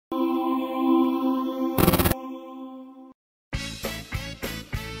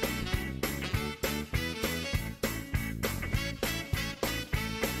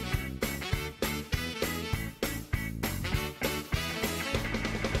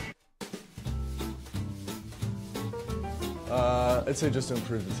I'd say just to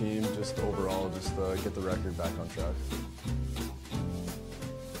improve the team, just overall, just get the record back on track.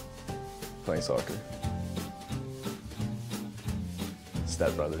 Playing soccer.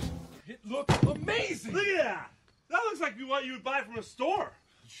 Step brothers. It looks amazing! Look at that! That looks like what you would buy from a store.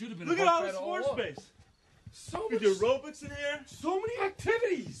 It should have been Look a at all the better sports all up. space. So With much, aerobics in here. so many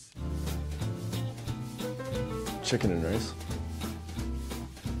activities. Chicken and rice.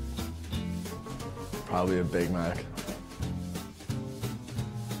 Probably a Big Mac.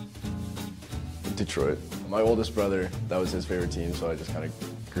 Detroit. My oldest brother, that was his favorite team, so I just kind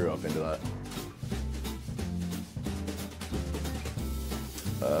of grew up into that.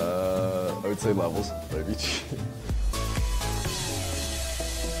 I would say Levels, maybe.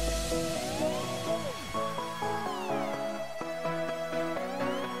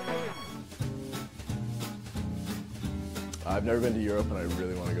 I've never been to Europe and I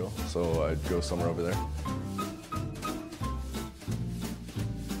really want to go, so I'd go somewhere over there.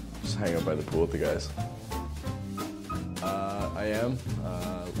 Just hang out by the pool with the guys. I am.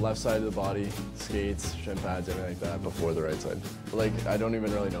 Left side of the body, skates, shin pads, everything like that before the right side. Like, I don't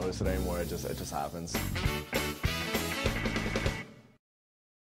even really notice it anymore, it just happens.